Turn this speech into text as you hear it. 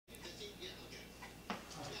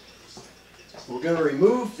We're going to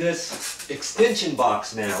remove this extension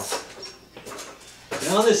box now. And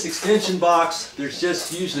on this extension box, there's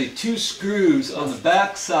just usually 2 screws on the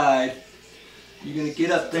back side. You're going to get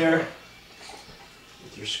up there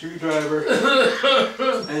with your screwdriver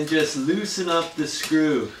and just loosen up the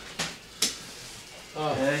screw.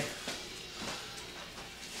 Okay?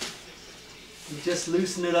 You just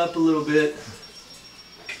loosen it up a little bit.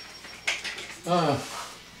 And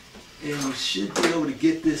you should be able to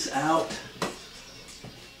get this out.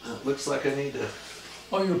 It looks like I need to...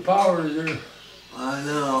 Oh, your power is there. I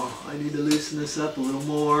know. I need to loosen this up a little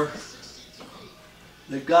more.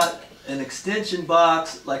 They've got an extension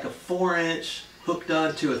box, like a 4-inch, hooked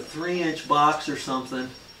onto a 3-inch box or something.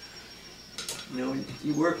 You know, when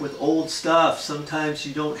you work with old stuff, sometimes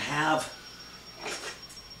you don't have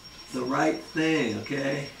the right thing,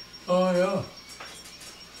 okay? Oh, yeah.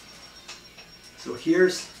 So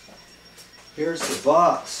here's the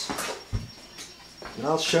box. And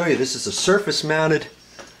I'll show you, this is a surface mounted,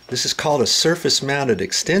 this is called a surface mounted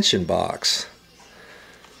extension box.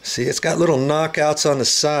 See, it's got little knockouts on the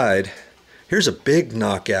side. Here's a big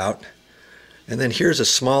knockout, and then here's a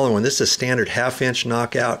smaller one. This is a standard 1/2-inch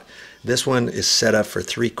knockout. This one is set up for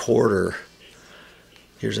 3/4.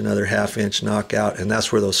 Here's another 1/2-inch knockout, and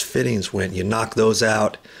that's where those fittings went. You knock those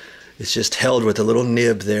out. It's just held with a little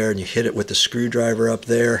nib there, and you hit it with the screwdriver up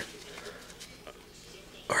there.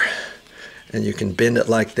 And you can bend it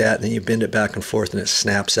like that, and then you bend it back and forth, and it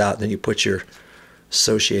snaps out, and then you put your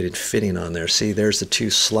associated fitting on there. See, there's the 2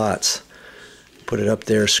 slots. Put it up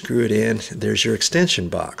there, screw it in, there's your extension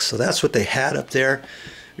box. So that's what they had up there,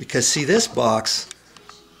 because see, this box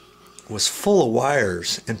was full of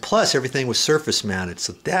wires, and plus everything was surface mounted.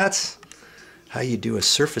 So that's how you do a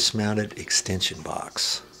surface mounted extension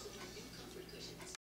box.